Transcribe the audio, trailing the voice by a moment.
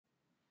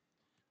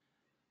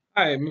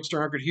Hi, Mr.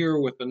 Harkett here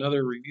with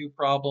another review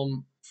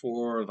problem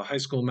for the high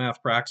school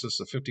math praxis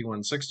of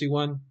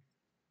 5161.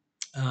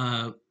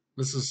 Uh,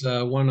 this is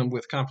one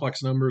with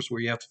complex numbers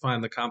where you have to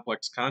find the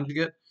complex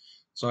conjugate.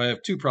 So I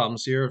have two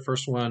problems here. The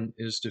first one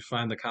is to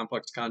find the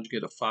complex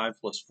conjugate of 5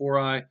 plus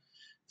 4i. The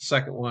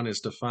second one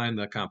is to find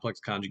the complex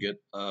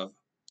conjugate of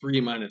 3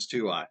 minus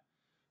 2i.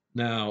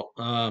 Now,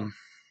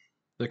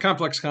 the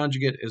complex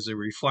conjugate is a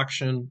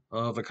reflection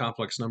of a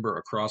complex number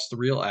across the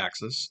real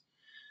axis.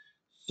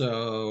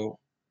 So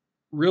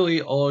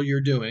really all you're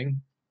doing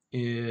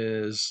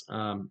is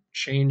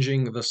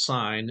changing the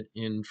sign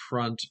in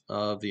front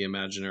of the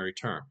imaginary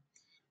term.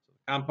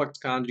 The complex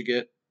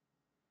conjugate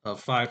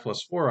of 5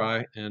 plus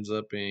 4i ends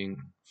up being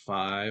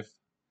 5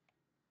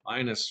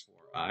 minus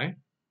 4i.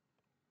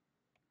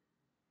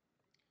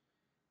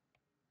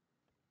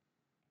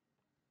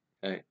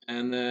 Okay,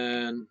 and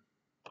then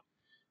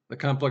the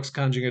complex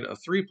conjugate of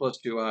 3 plus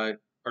 2i,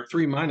 or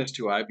 3 minus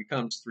 2i,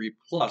 becomes 3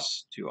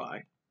 plus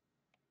 2i.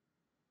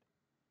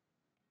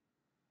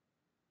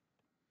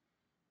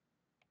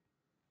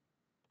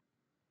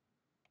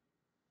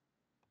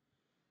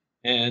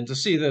 And to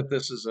see that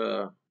this is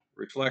a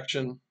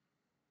reflection,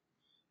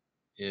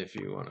 if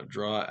you want to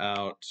draw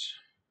out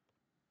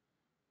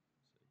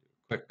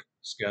a quick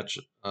sketch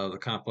of the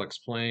complex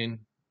plane,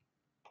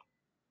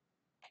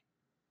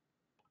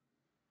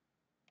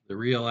 the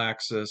real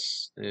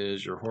axis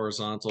is your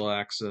horizontal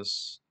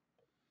axis.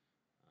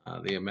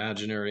 The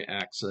imaginary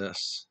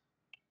axis,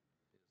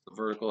 the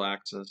vertical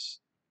axis.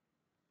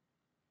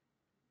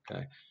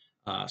 Okay,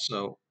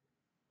 so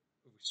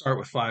we start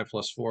with 5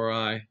 plus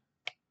 4i.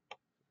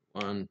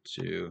 1,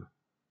 2,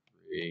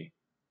 3,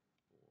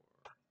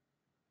 4,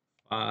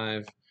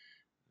 5.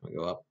 We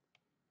go up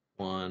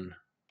 1,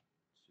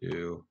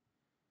 2,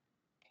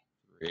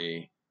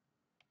 3,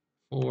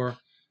 4.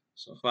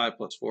 So 5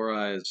 plus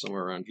 4i is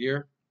somewhere around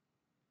here.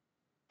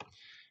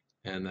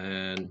 And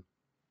then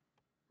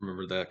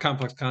remember the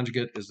complex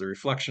conjugate is the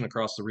reflection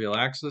across the real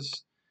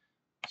axis.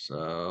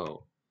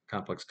 So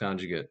complex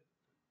conjugate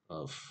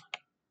of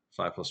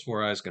 5 plus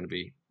 4i is going to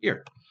be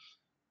here.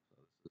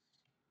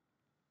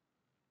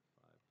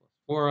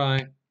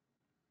 4i.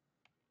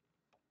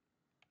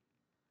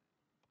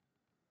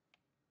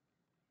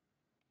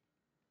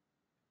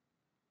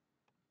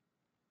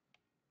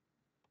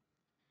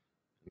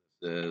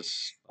 This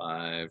is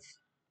 5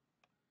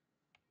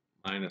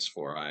 minus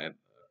 4i, the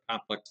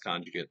complex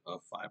conjugate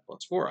of 5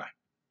 plus 4i.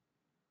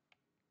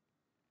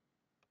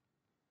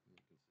 You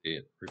can see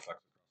it reflects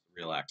across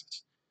the real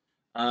axis.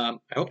 I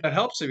hope that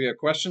helps. If you have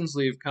questions,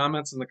 leave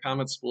comments in the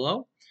comments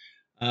below.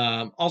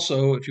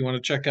 Also, if you want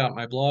to check out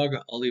my blog,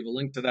 I'll leave a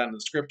link to that in the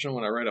description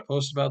when I write a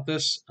post about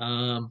this.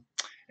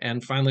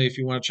 And finally, if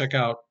you want to check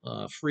out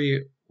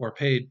free or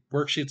paid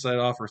worksheets that I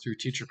offer through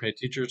Teacher Pay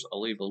Teachers,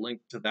 I'll leave a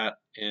link to that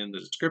in the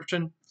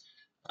description.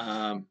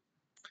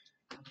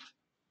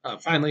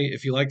 Finally,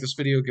 if you like this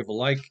video, give a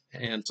like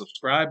and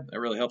subscribe. That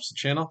really helps the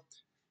channel.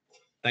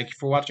 Thank you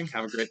for watching.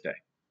 Have a great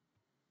day.